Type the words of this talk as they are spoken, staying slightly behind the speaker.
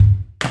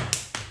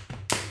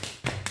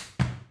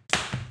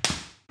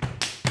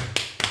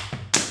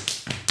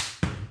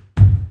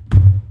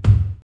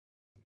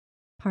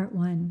Part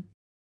 1.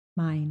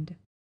 Mind.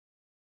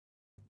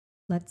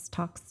 Let's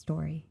Talk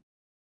Story.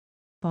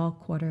 Fall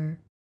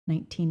quarter,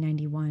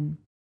 1991.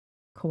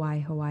 Kauai,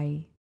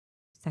 Hawaii.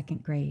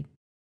 2nd grade.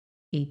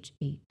 Age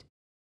 8.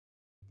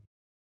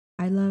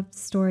 I loved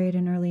story at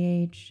an early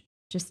age,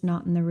 just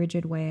not in the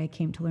rigid way I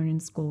came to learn in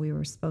school we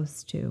were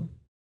supposed to.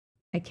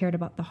 I cared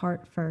about the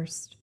heart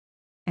first,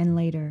 and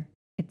later,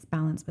 its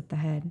balance with the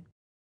head.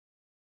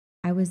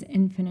 I was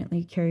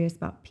infinitely curious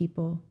about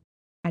people.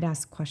 I'd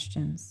ask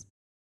questions.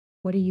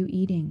 What are you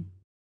eating?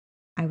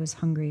 I was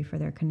hungry for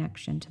their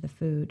connection to the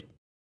food.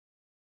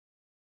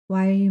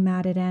 Why are you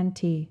mad at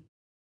Auntie?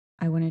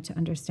 I wanted to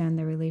understand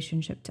their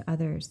relationship to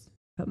others,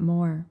 but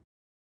more,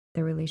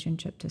 their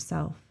relationship to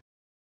self.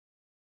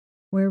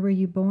 Where were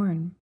you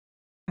born?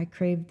 I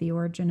craved the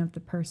origin of the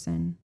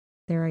person,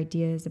 their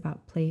ideas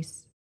about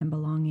place and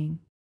belonging.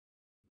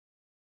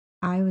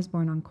 I was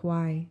born on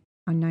Kauai,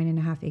 on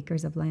 9.5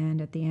 acres of land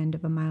at the end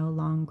of a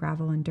mile-long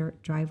gravel and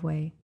dirt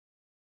driveway,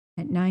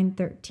 at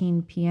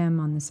 9:13 p.m.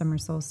 on the summer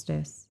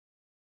solstice.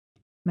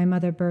 My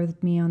mother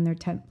birthed me on their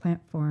tent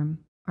platform,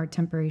 our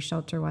temporary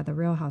shelter while the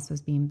real house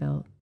was being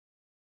built.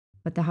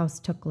 But the house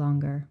took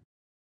longer.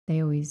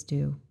 They always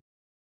do.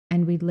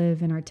 And we'd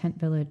live in our tent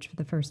village for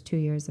the first 2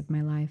 years of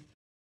my life.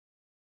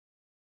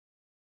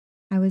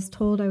 I was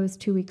told I was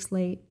 2 weeks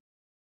late.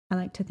 I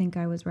like to think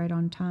I was right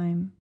on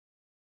time.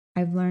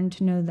 I've learned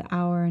to know the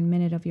hour and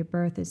minute of your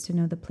birth is to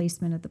know the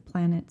placement of the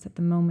planets at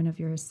the moment of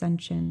your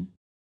ascension,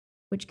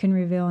 which can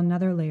reveal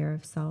another layer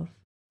of self,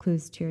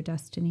 clues to your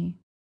destiny.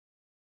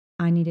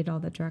 I needed all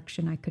the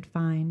direction I could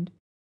find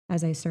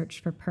as I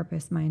searched for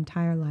purpose my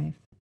entire life,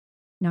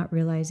 not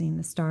realizing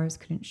the stars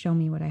couldn't show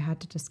me what I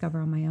had to discover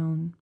on my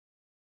own,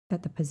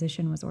 that the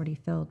position was already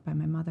filled by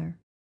my mother.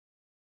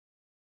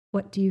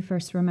 What do you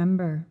first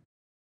remember?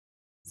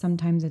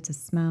 Sometimes it's a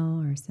smell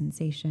or a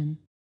sensation.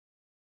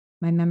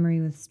 My memory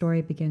with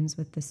story begins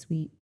with the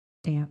sweet,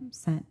 damp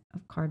scent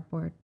of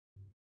cardboard.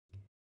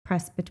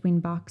 Pressed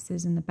between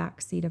boxes in the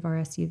back seat of our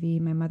SUV,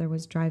 my mother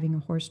was driving a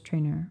horse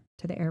trainer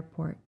to the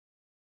airport.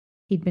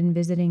 He'd been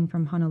visiting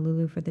from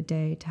Honolulu for the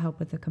day to help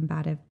with a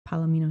combative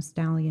Palomino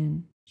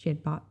stallion she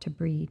had bought to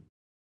breed.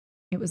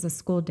 It was a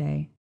school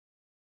day,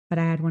 but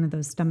I had one of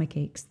those stomach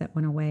aches that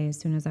went away as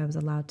soon as I was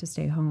allowed to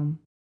stay home.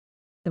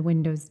 The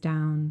windows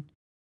down,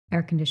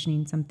 air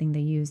conditioning something they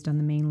used on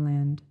the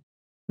mainland.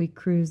 We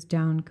cruised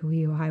down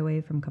Kuhio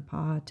Highway from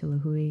Kapa'a to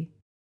Lihue.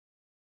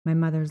 My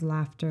mother's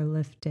laughter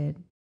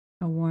lifted,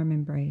 a warm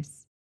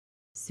embrace,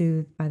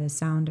 soothed by the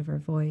sound of her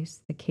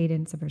voice, the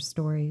cadence of her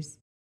stories,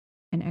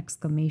 an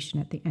exclamation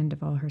at the end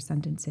of all her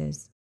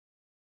sentences.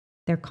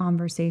 Their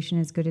conversation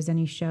as good as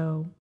any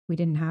show. We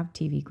didn't have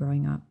TV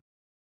growing up,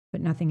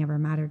 but nothing ever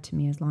mattered to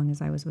me as long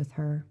as I was with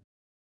her.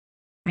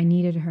 I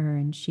needed her,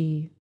 and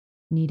she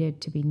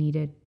needed to be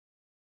needed.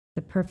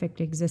 The perfect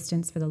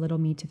existence for the little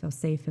me to feel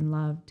safe and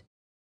loved,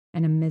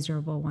 and a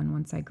miserable one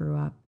once I grew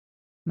up,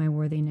 my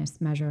worthiness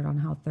measured on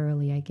how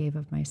thoroughly I gave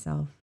of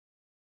myself.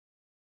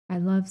 I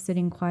love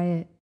sitting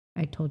quiet,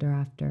 I told her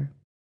after,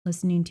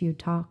 listening to you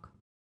talk.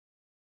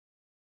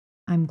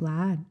 I'm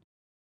glad,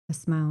 a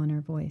smile in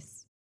her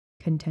voice,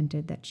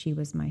 contented that she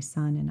was my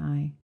sun and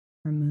I,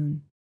 her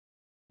moon.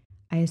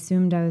 I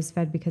assumed I was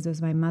fed because it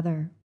was my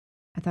mother.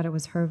 I thought it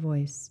was her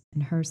voice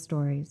and her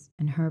stories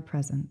and her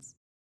presence.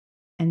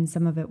 And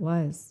some of it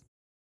was.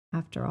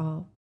 After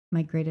all,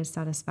 my greatest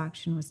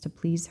satisfaction was to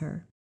please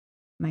her,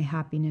 my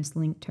happiness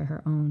linked to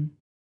her own.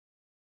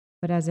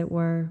 But as it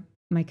were,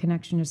 my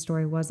connection to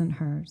story wasn't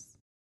hers.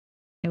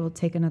 It will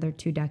take another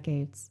 2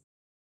 decades,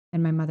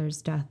 and my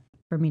mother's death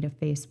for me to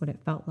face what it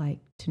felt like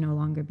to no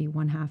longer be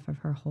one half of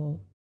her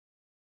whole.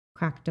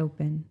 Cracked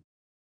open,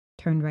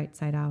 turned right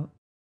side out,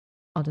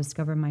 I'll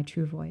discover my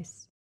true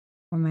voice,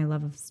 where my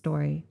love of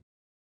story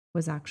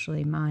was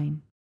actually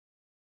mine.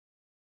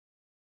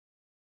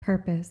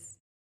 Purpose.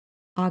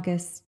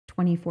 August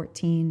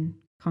 2014,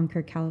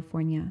 Concord,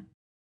 California.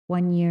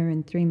 1 year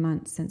and 3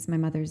 months since my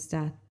mother's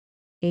death.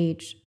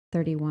 Age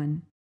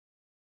 31.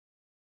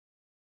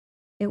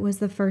 It was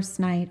the first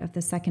night of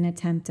the second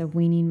attempt of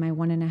weaning my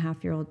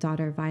 1.5-year-old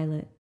daughter,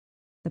 Violet.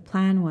 The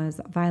plan was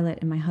Violet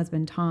and my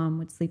husband, Tom,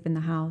 would sleep in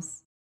the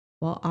house,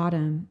 while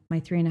Autumn, my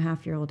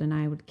 3.5-year-old, and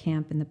I would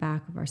camp in the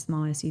back of our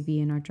small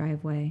SUV in our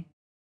driveway.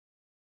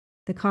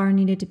 The car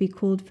needed to be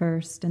cooled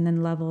first and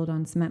then leveled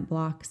on cement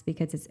blocks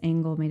because its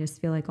angle made us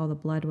feel like all the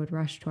blood would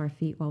rush to our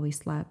feet while we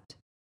slept.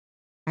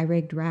 I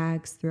rigged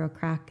rags through a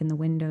crack in the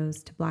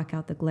windows to block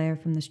out the glare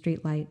from the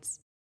streetlights,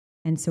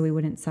 and so we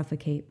wouldn't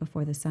suffocate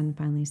before the sun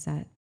finally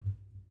set.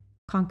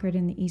 Concord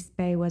in the East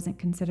Bay wasn't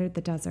considered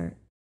the desert,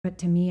 but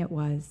to me it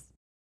was.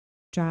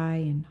 Dry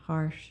and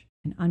harsh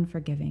and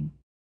unforgiving.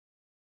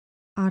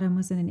 Autumn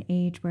was in an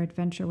age where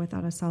adventure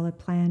without a solid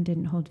plan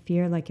didn't hold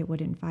fear like it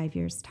would in 5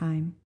 years'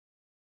 time.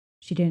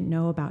 She didn't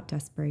know about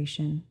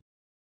desperation,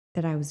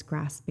 that I was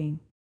grasping.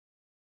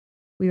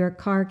 We were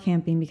car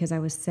camping because I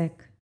was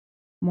sick,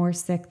 more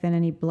sick than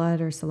any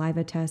blood or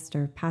saliva test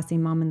or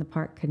passing mom in the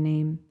park could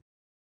name.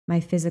 My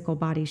physical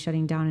body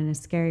shutting down in a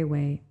scary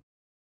way,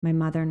 my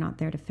mother not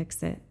there to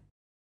fix it.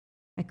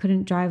 I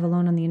couldn't drive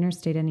alone on the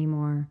interstate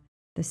anymore,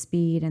 the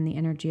speed and the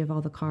energy of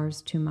all the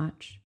cars too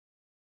much.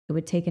 It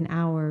would take an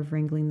hour of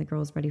wrangling the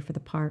girls ready for the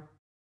park,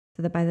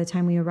 so that by the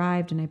time we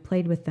arrived and I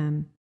played with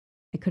them,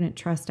 I couldn't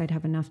trust I'd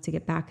have enough to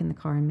get back in the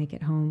car and make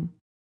it home,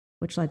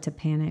 which led to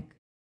panic,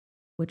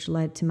 which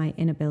led to my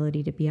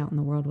inability to be out in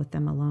the world with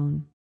them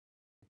alone.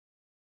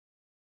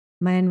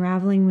 My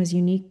unraveling was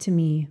unique to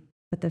me,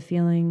 but the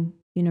feeling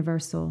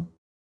universal.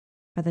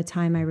 By the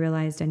time I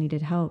realized I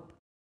needed help,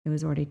 it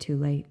was already too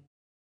late.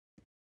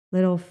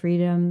 Little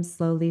freedoms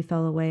slowly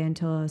fell away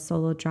until a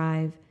solo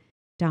drive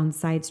down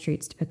side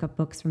streets to pick up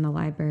books from the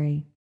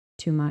library,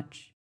 too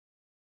much.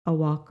 A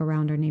walk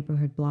around our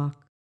neighborhood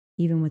block,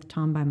 even with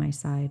Tom by my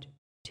side,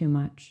 too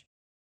much.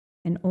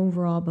 An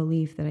overall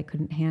belief that I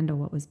couldn't handle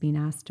what was being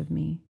asked of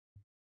me.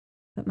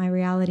 But my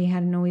reality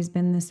hadn't always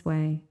been this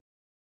way.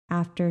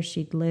 After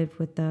she'd lived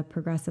with the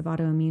progressive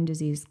autoimmune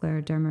disease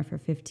scleroderma for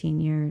 15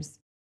 years,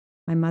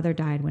 my mother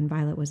died when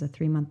Violet was a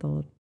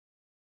 3-month-old.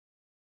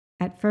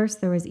 At first,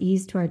 there was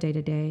ease to our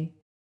day-to-day,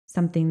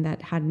 something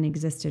that hadn't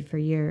existed for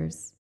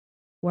years,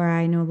 where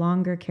I no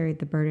longer carried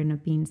the burden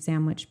of being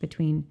sandwiched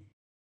between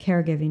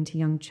caregiving to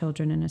young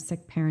children and a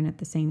sick parent at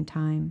the same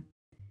time.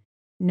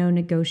 No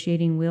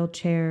negotiating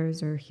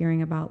wheelchairs or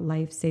hearing about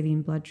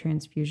life-saving blood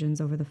transfusions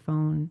over the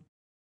phone.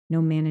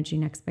 No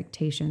managing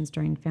expectations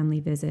during family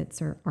visits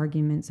or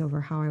arguments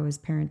over how I was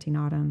parenting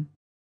Autumn.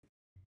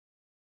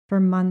 For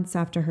months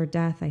after her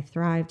death, I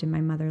thrived in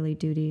my motherly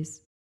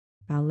duties.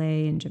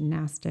 Ballet and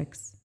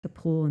gymnastics, the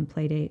pool and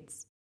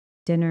playdates,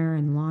 dinner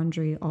and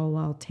laundry, all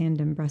while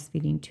tandem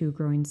breastfeeding 2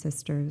 growing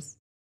sisters.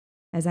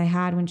 As I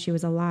had when she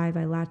was alive,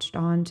 I latched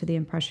on to the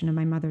impression of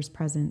my mother's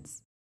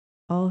presence,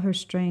 all her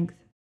strength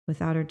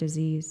without her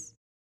disease.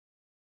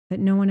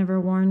 But no one ever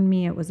warned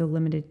me it was a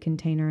limited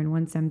container, and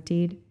once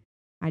emptied,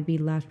 I'd be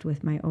left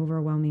with my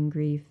overwhelming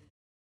grief.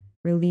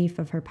 Relief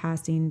of her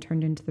passing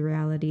turned into the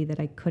reality that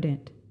I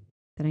couldn't,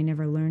 that I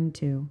never learned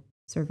to,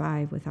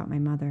 survive without my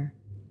mother.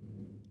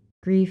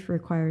 Grief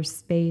requires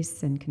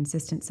space and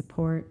consistent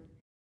support.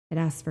 It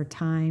asks for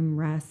time,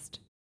 rest,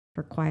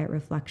 for quiet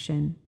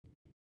reflection.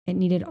 It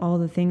needed all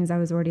the things I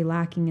was already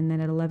lacking, and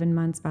then at 11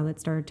 months, Violet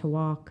started to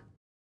walk,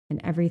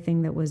 and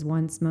everything that was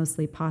once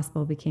mostly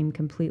possible became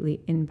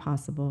completely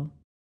impossible.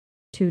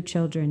 2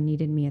 children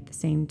needed me at the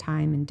same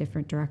time in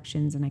different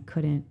directions, and I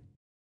couldn't.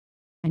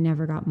 I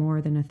never got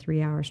more than a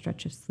 3-hour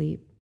stretch of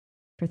sleep.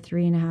 For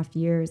 3.5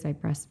 years, I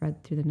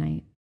breastfed through the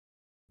night.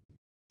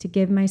 To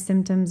give my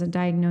symptoms a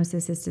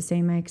diagnosis is to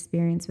say my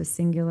experience was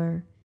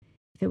singular.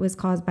 If it was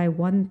caused by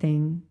one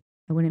thing,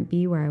 I wouldn't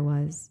be where I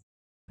was,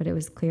 but it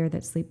was clear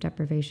that sleep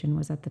deprivation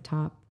was at the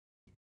top.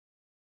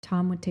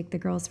 Tom would take the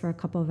girls for a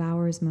couple of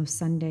hours most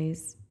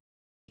Sundays.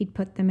 He'd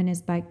put them in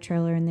his bike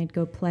trailer and they'd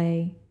go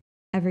play.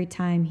 Every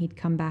time he'd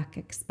come back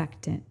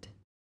expectant.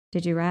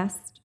 Did you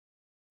rest?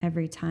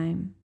 Every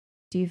time.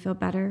 Do you feel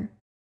better?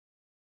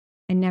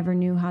 I never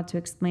knew how to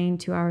explain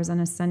 2 hours on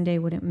a Sunday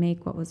wouldn't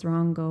make what was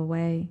wrong go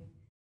away.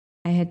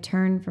 I had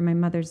turned from my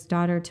mother's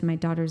daughter to my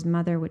daughter's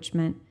mother, which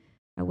meant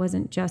I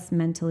wasn't just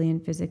mentally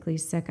and physically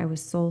sick, I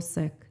was soul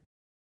sick,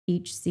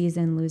 each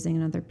season losing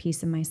another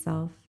piece of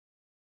myself.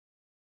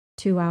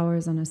 2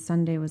 hours on a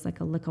Sunday was like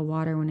a lick of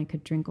water when I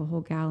could drink a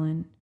whole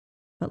gallon.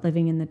 But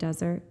living in the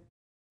desert,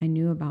 I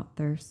knew about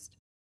thirst.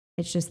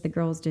 It's just the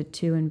girls did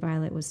too, and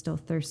Violet was still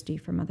thirsty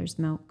for mother's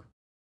milk.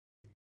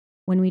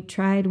 When we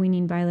tried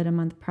weaning Violet a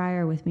month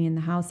prior with me in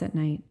the house at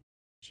night,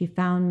 she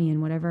found me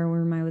in whatever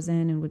room I was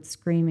in and would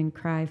scream and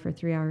cry for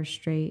 3 hours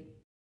straight.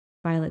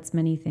 Violet's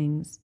many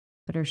things,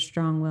 but her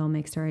strong will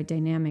makes her a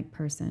dynamic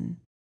person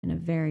and a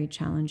very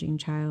challenging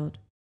child.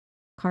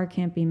 Car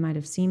camping might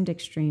have seemed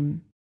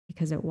extreme,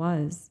 because it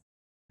was,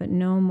 but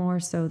no more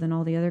so than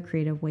all the other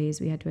creative ways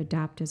we had to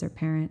adapt as her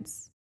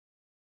parents.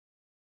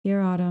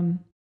 Here, Autumn.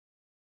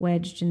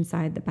 Wedged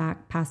inside the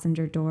back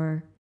passenger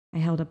door, I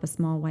held up a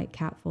small white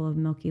capful of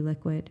milky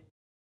liquid.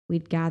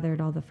 We'd gathered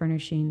all the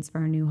furnishings for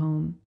our new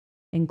home,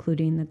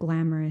 including the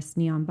glamorous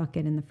neon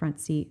bucket in the front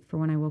seat for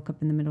when I woke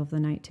up in the middle of the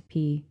night to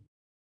pee.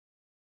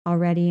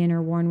 Already in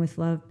her worn with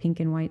love pink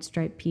and white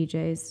striped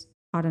PJs,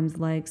 Autumn's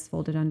legs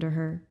folded under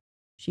her,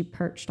 she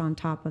perched on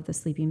top of the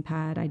sleeping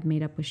pad I'd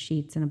made up with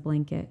sheets and a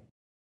blanket,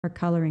 her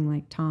coloring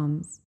like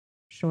Tom's,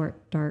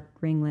 short, dark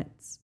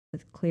ringlets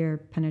with clear,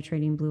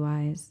 penetrating blue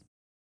eyes.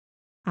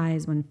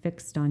 Eyes when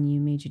fixed on you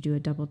made you do a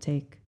double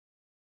take.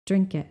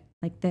 Drink it,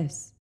 like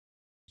this.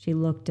 She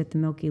looked at the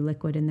milky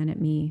liquid and then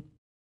at me,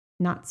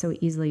 not so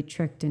easily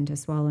tricked into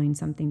swallowing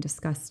something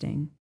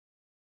disgusting.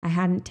 I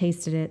hadn't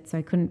tasted it, so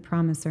I couldn't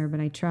promise her,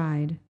 but I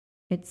tried.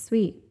 It's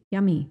sweet,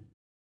 yummy.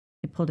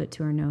 I pulled it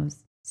to her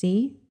nose.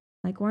 See?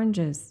 Like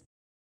oranges.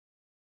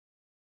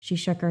 She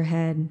shook her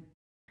head.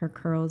 Her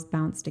curls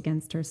bounced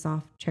against her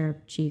soft,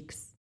 cherub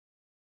cheeks.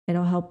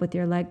 It'll help with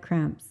your leg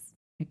cramps,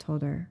 I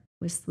told her,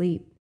 with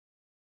sleep.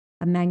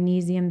 A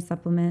magnesium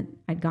supplement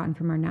I'd gotten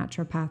from our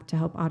naturopath to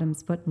help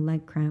Autumn's foot and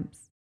leg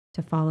cramps,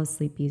 to fall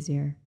asleep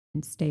easier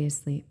and stay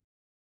asleep.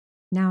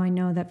 Now I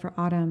know that for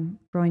Autumn,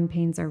 growing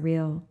pains are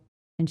real,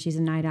 and she's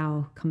a night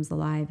owl who comes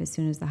alive as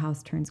soon as the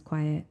house turns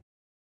quiet.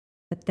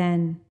 But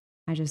then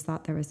I just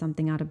thought there was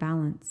something out of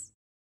balance,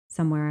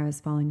 somewhere I was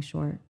falling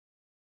short.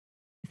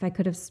 If I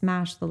could have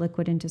smashed the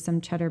liquid into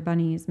some cheddar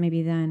bunnies,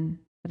 maybe then,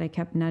 but I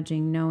kept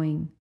nudging,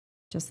 knowing,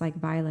 just like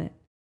Violet,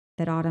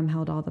 that Autumn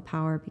held all the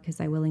power because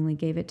I willingly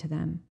gave it to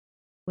them,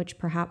 which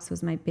perhaps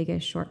was my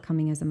biggest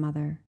shortcoming as a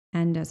mother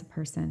and as a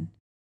person.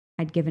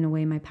 I'd given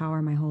away my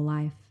power my whole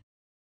life.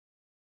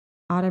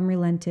 Autumn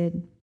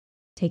relented,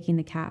 taking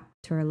the cap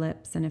to her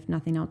lips, and if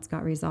nothing else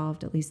got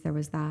resolved, at least there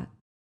was that.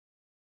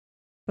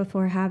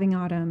 Before having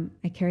Autumn,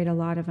 I carried a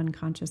lot of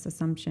unconscious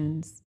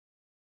assumptions,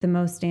 the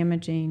most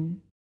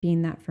damaging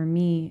being that for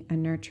me, a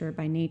nurture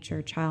by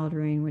nature child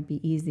rearing would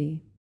be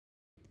easy.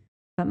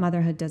 But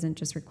motherhood doesn't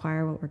just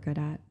require what we're good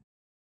at.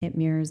 It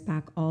mirrors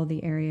back all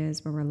the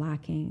areas where we're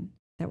lacking,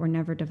 that were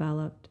never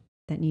developed,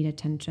 that need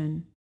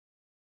attention.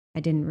 I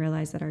didn't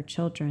realize that our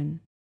children,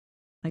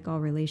 like all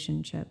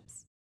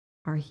relationships,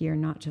 are here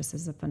not just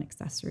as a fun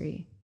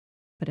accessory,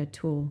 but a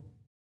tool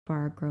for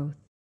our growth.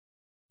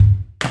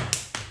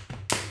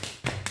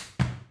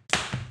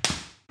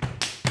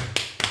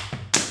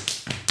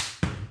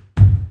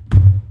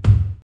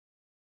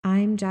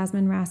 I'm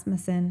Jasmine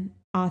Rasmussen,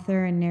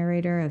 author and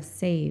narrator of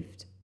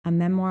Saved, a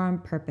memoir on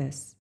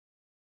purpose.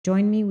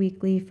 Join me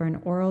weekly for an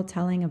oral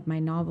telling of my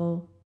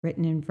novel,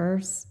 written in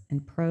verse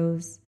and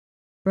prose,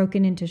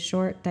 broken into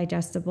short,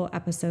 digestible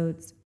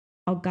episodes.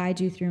 I'll guide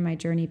you through my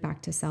journey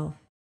back to self.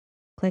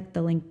 Click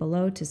the link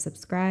below to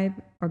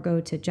subscribe or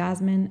go to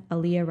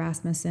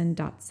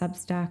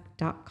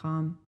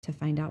jasminealiyarasmussen.substack.com to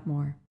find out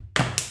more.